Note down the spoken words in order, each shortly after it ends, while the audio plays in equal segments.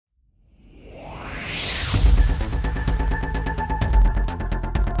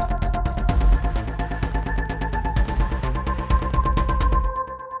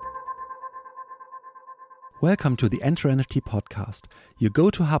Welcome to the enterNFT podcast, your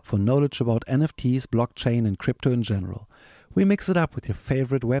go-to hub for knowledge about NFTs, blockchain and crypto in general. We mix it up with your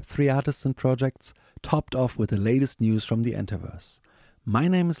favorite Web3 artists and projects, topped off with the latest news from the Enterverse. My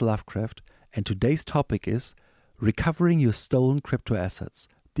name is Lovecraft, and today's topic is Recovering Your Stolen Crypto Assets,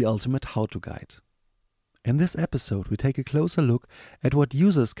 the ultimate how-to guide. In this episode, we take a closer look at what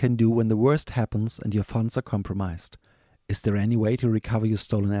users can do when the worst happens and your funds are compromised. Is there any way to recover your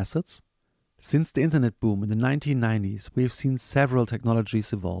stolen assets? Since the internet boom in the 1990s, we have seen several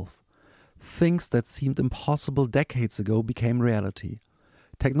technologies evolve. Things that seemed impossible decades ago became reality.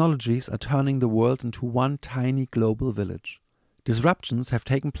 Technologies are turning the world into one tiny global village. Disruptions have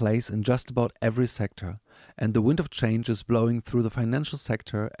taken place in just about every sector, and the wind of change is blowing through the financial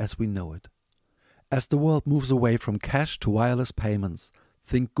sector as we know it. As the world moves away from cash to wireless payments,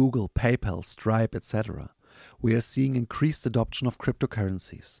 think Google, PayPal, Stripe, etc., we are seeing increased adoption of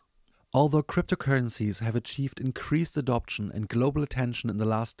cryptocurrencies. Although cryptocurrencies have achieved increased adoption and global attention in the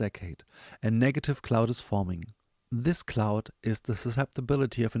last decade, a negative cloud is forming. This cloud is the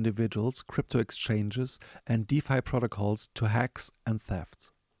susceptibility of individuals, crypto exchanges, and DeFi protocols to hacks and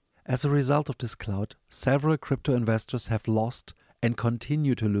thefts. As a result of this cloud, several crypto investors have lost and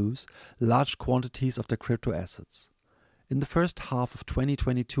continue to lose large quantities of their crypto assets. In the first half of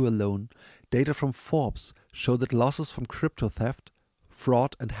 2022 alone, data from Forbes show that losses from crypto theft,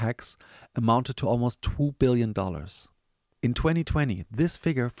 fraud and hacks amounted to almost $2 billion. In 2020, this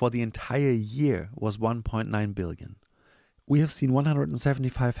figure for the entire year was $1.9 billion. We have seen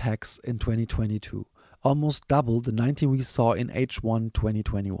 175 hacks in 2022, almost double the 90 we saw in H1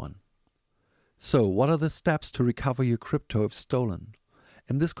 2021. So, what are the steps to recover your crypto if stolen?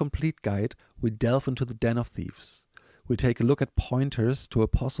 In this complete guide, we delve into the den of thieves. We take a look at pointers to a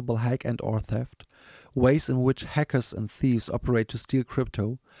possible hack and/or theft, ways in which hackers and thieves operate to steal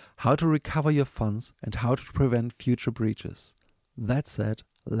crypto, how to recover your funds, and how to prevent future breaches. That said,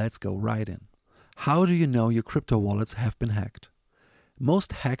 let's go right in. How do you know your crypto wallets have been hacked?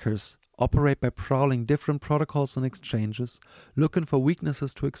 Most hackers operate by prowling different protocols and exchanges, looking for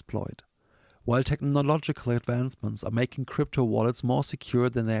weaknesses to exploit. While technological advancements are making crypto wallets more secure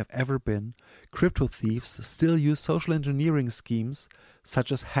than they have ever been, crypto thieves still use social engineering schemes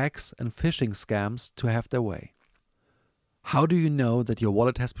such as hacks and phishing scams to have their way. How do you know that your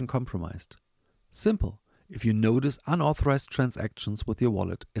wallet has been compromised? Simple. If you notice unauthorized transactions with your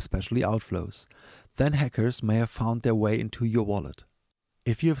wallet, especially outflows, then hackers may have found their way into your wallet.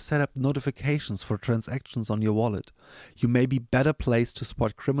 If you have set up notifications for transactions on your wallet, you may be better placed to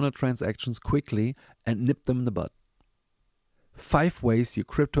spot criminal transactions quickly and nip them in the bud. 5 ways your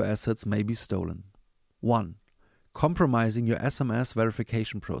crypto assets may be stolen. 1. Compromising your SMS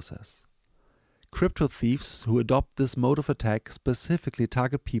verification process. Crypto thieves who adopt this mode of attack specifically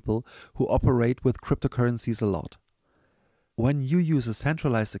target people who operate with cryptocurrencies a lot. When you use a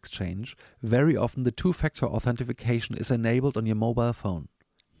centralized exchange, very often the two-factor authentication is enabled on your mobile phone.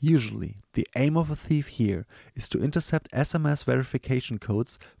 Usually, the aim of a thief here is to intercept SMS verification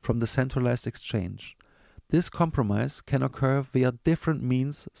codes from the centralized exchange. This compromise can occur via different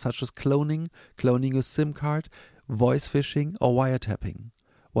means such as cloning your SIM card, voice phishing, or wiretapping.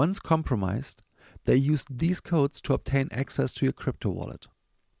 Once compromised, they use these codes to obtain access to your crypto wallet.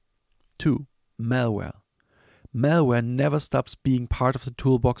 2. Malware. Malware never stops being part of the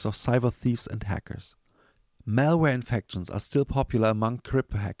toolbox of cyber thieves and hackers. Malware infections are still popular among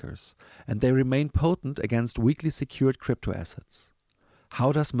crypto hackers, and they remain potent against weakly secured crypto assets.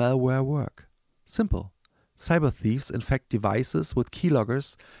 How does malware work? Simple. Cyber thieves infect devices with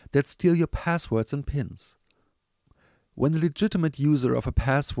keyloggers that steal your passwords and pins. When the legitimate user of a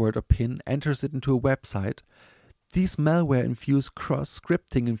password or pin enters it into a website, these malware infuse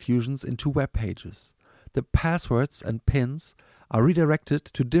cross-scripting infusions into web pages. The passwords and pins are redirected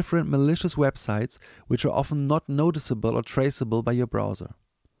to different malicious websites which are often not noticeable or traceable by your browser.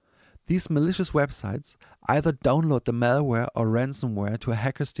 These malicious websites either download the malware or ransomware to a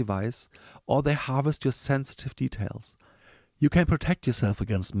hacker's device, or they harvest your sensitive details. You can protect yourself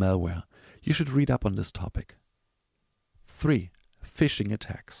against malware. You should read up on this topic. 3. Phishing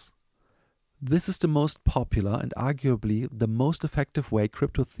attacks. This is the most popular and arguably the most effective way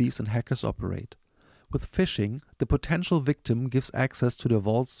crypto thieves and hackers operate. With phishing, the potential victim gives access to the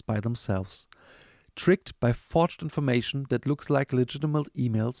vaults by themselves, tricked by forged information that looks like legitimate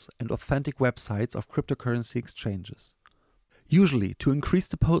emails and authentic websites of cryptocurrency exchanges. Usually, to increase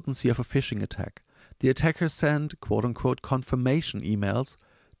the potency of a phishing attack, the attackers send quote-unquote confirmation emails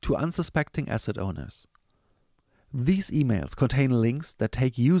to unsuspecting asset owners. These emails contain links that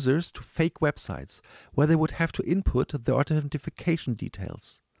take users to fake websites where they would have to input their authentication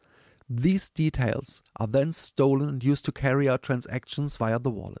details. These details are then stolen and used to carry out transactions via the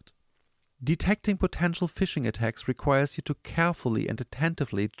wallet. Detecting potential phishing attacks requires you to carefully and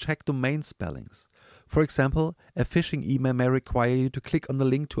attentively check domain spellings. For example, a phishing email may require you to click on the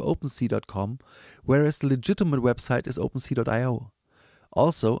link to OpenSea.com, whereas the legitimate website is OpenSea.io.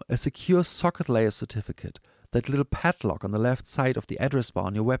 Also, a secure socket layer certificate, that little padlock on the left side of the address bar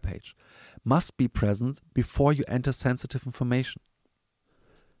on your webpage, must be present before you enter sensitive information.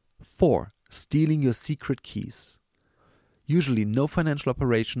 4. Stealing your secret keys. Usually, no financial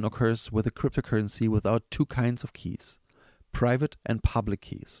operation occurs with a cryptocurrency without two kinds of keys: private and public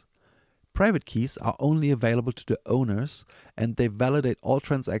keys. Private keys are only available to the owners, and they validate all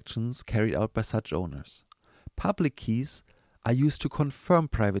transactions carried out by such owners. Public keys are used to confirm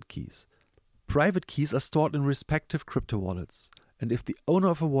private keys. Private keys are stored in respective crypto wallets, and if the owner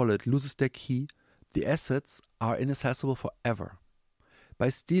of a wallet loses their key, the assets are inaccessible forever. By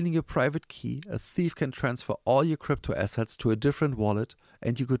stealing your private key, a thief can transfer all your crypto assets to a different wallet,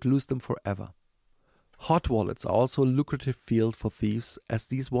 and you could lose them forever. Hot wallets are also a lucrative field for thieves, as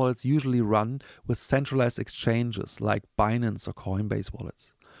these wallets usually run with centralized exchanges like Binance or Coinbase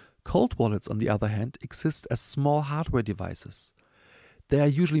wallets. Cold wallets, on the other hand, exist as small hardware devices. They are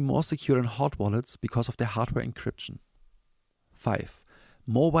usually more secure than hot wallets because of their hardware encryption. 5.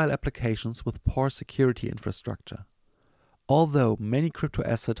 Mobile applications with poor security infrastructure. Although many crypto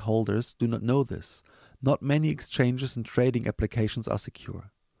asset holders do not know this, not many exchanges and trading applications are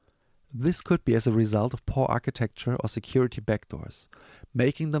secure. This could be as a result of poor architecture or security backdoors,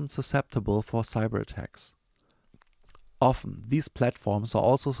 making them susceptible for cyber attacks. Often, these platforms are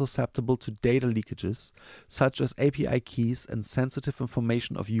also susceptible to data leakages, such as API keys and sensitive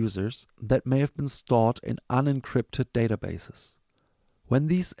information of users that may have been stored in unencrypted databases. When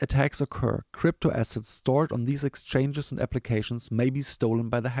these attacks occur, crypto assets stored on these exchanges and applications may be stolen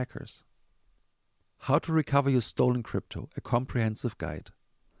by the hackers. How to recover your stolen crypto, a comprehensive guide.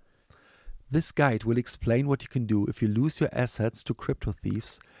 This guide will explain what you can do if you lose your assets to crypto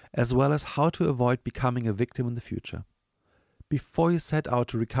thieves, as well as how to avoid becoming a victim in the future. Before you set out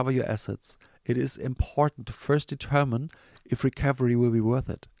to recover your assets, it is important to first determine if recovery will be worth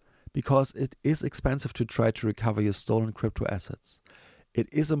it, because it is expensive to try to recover your stolen crypto assets. It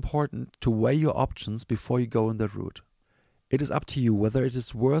is important to weigh your options before you go on that route. It is up to you whether it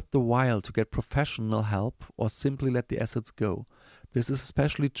is worth the while to get professional help or simply let the assets go. This is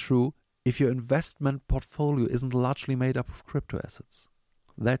especially true if your investment portfolio isn't largely made up of crypto assets.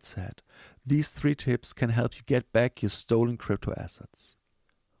 That said, these 3 tips can help you get back your stolen crypto assets.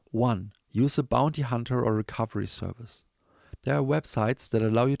 1. Use a bounty hunter or recovery service. There are websites that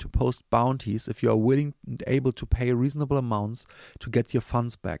allow you to post bounties if you are willing and able to pay reasonable amounts to get your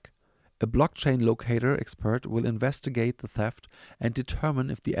funds back. A blockchain locator expert will investigate the theft and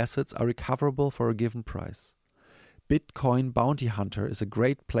determine if the assets are recoverable for a given price. Bitcoin Bounty Hunter is a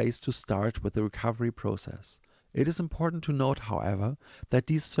great place to start with the recovery process. It is important to note, however, that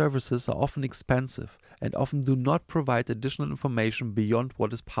these services are often expensive and often do not provide additional information beyond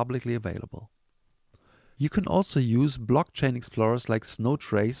what is publicly available. You can also use blockchain explorers like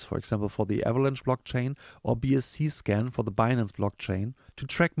Snowtrace, for example for the Avalanche blockchain, or BSC-Scan for the Binance blockchain, to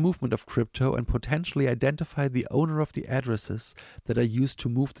track movement of crypto and potentially identify the owner of the addresses that are used to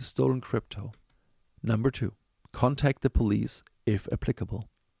move the stolen crypto. Number 2. Contact the police, if applicable.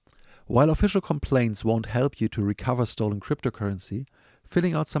 While official complaints won't help you to recover stolen cryptocurrency,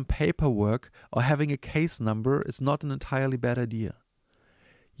 filling out some paperwork or having a case number is not an entirely bad idea.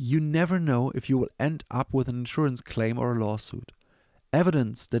 You never know if you will end up with an insurance claim or a lawsuit.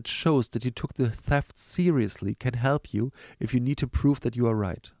 Evidence that shows that you took the theft seriously can help you if you need to prove that you are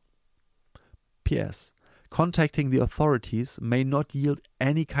right. P.S. Contacting the authorities may not yield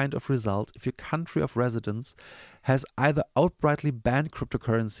any kind of result if your country of residence has either outrightly banned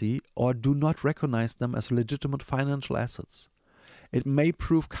cryptocurrency or do not recognize them as legitimate financial assets. It may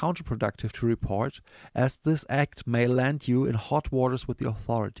prove counterproductive to report, as this act may land you in hot waters with the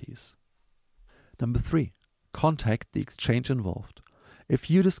authorities. Number 3. Contact the exchange involved. If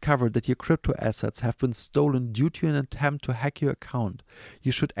you discover that your crypto assets have been stolen due to an attempt to hack your account,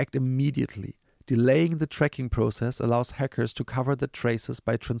 you should act immediately. Delaying the tracking process allows hackers to cover the traces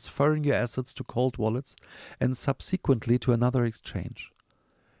by transferring your assets to cold wallets and subsequently to another exchange.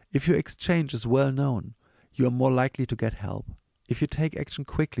 If your exchange is well known, you are more likely to get help. If you take action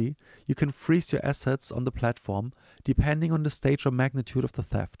quickly, you can freeze your assets on the platform, depending on the stage or magnitude of the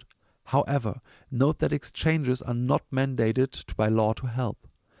theft. However, note that exchanges are not mandated by law to help.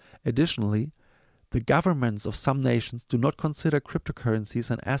 Additionally, the governments of some nations do not consider cryptocurrencies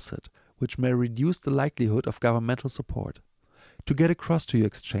an asset, which may reduce the likelihood of governmental support. To get across to your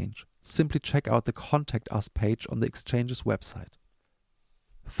exchange, simply check out the Contact Us page on the exchange's website.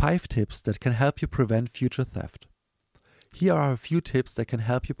 5 tips that can help you prevent future theft. Here are a few tips that can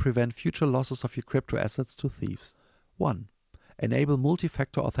help you prevent future losses of your crypto assets to thieves. 1. Enable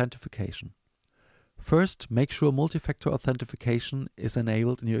multi-factor authentication. First, make sure multi-factor authentication is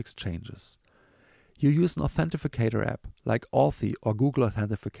enabled in your exchanges. You use an authenticator app like Authy or Google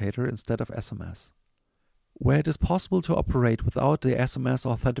Authenticator instead of SMS. Where it is possible to operate without the SMS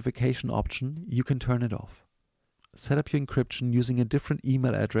authentication option, you can turn it off. Set up your encryption using a different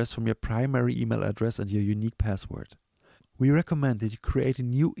email address from your primary email address and your unique password. We recommend that you create a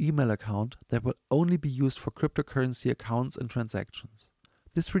new email account that will only be used for cryptocurrency accounts and transactions.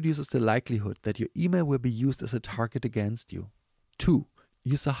 This reduces the likelihood that your email will be used as a target against you. 2.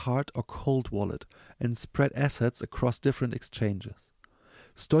 Use a hard or cold wallet and spread assets across different exchanges.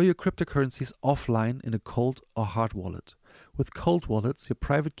 Store your cryptocurrencies offline in a cold or hard wallet. With cold wallets, your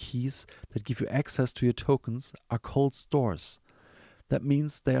private keys that give you access to your tokens are cold stores. That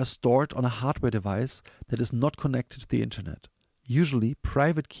means they are stored on a hardware device that is not connected to the internet. Usually,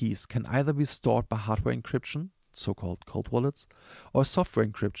 private keys can either be stored by hardware encryption, so-called cold wallets, or software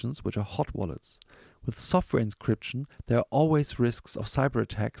encryptions, which are hot wallets. With software encryption, there are always risks of cyber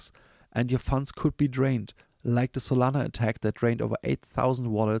attacks, and your funds could be drained, like the Solana attack that drained over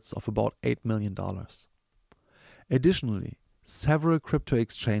 8,000 wallets of about $8 million. Additionally, several crypto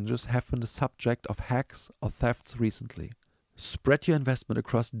exchanges have been the subject of hacks or thefts recently. Spread your investment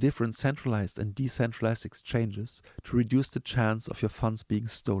across different centralized and decentralized exchanges to reduce the chance of your funds being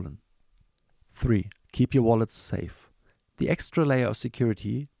stolen. 3. Keep your wallets safe. The extra layer of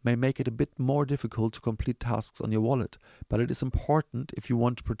security may make it a bit more difficult to complete tasks on your wallet, but it is important if you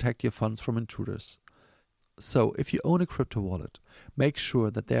want to protect your funds from intruders. So, if you own a crypto wallet, make sure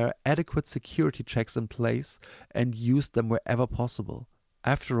that there are adequate security checks in place and use them wherever possible.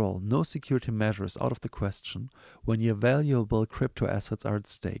 After all, no security measure is out of the question when your valuable crypto assets are at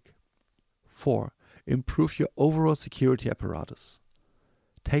stake. 4. Improve your overall security apparatus.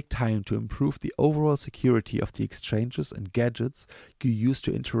 Take time to improve the overall security of the exchanges and gadgets you use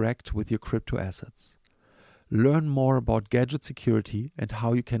to interact with your crypto assets. Learn more about gadget security and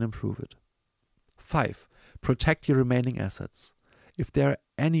how you can improve it. 5. Protect your remaining assets. If there are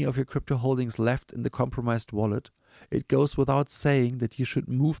any of your crypto holdings left in the compromised wallet, it goes without saying that you should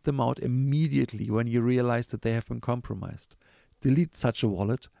move them out immediately when you realize that they have been compromised. Delete such a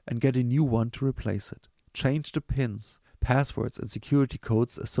wallet and get a new one to replace it. Change the pins, passwords and security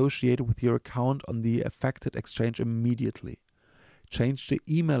codes associated with your account on the affected exchange immediately. Change the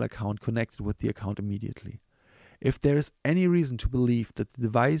email account connected with the account immediately. If there is any reason to believe that the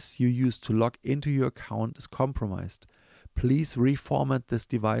device you use to log into your account is compromised, please reformat this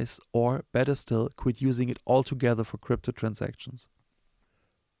device or, better still, quit using it altogether for crypto transactions.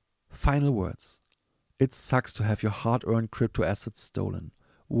 Final words. It sucks to have your hard-earned crypto assets stolen.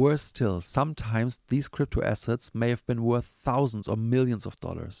 Worse still, sometimes these crypto assets may have been worth thousands or millions of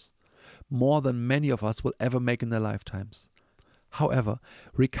dollars, more than many of us will ever make in their lifetimes. However,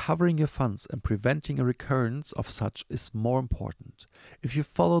 recovering your funds and preventing a recurrence of such is more important. If you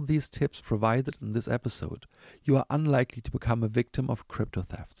follow these tips provided in this episode, you are unlikely to become a victim of crypto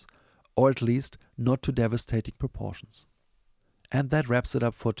thefts, or at least not to devastating proportions. And that wraps it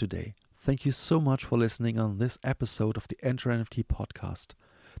up for today. Thank you so much for listening on this episode of the enterNFT podcast.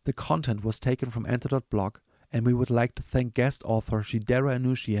 The content was taken from enter.blog, and we would like to thank guest author Shidera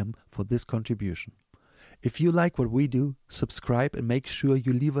Anushiem for this contribution. If you like what we do, subscribe and make sure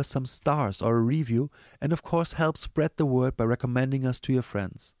you leave us some stars or a review, and of course help spread the word by recommending us to your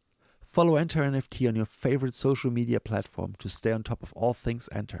friends. Follow enterNFT on your favorite social media platform to stay on top of all things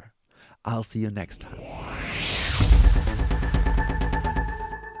Enter. I'll see you next time.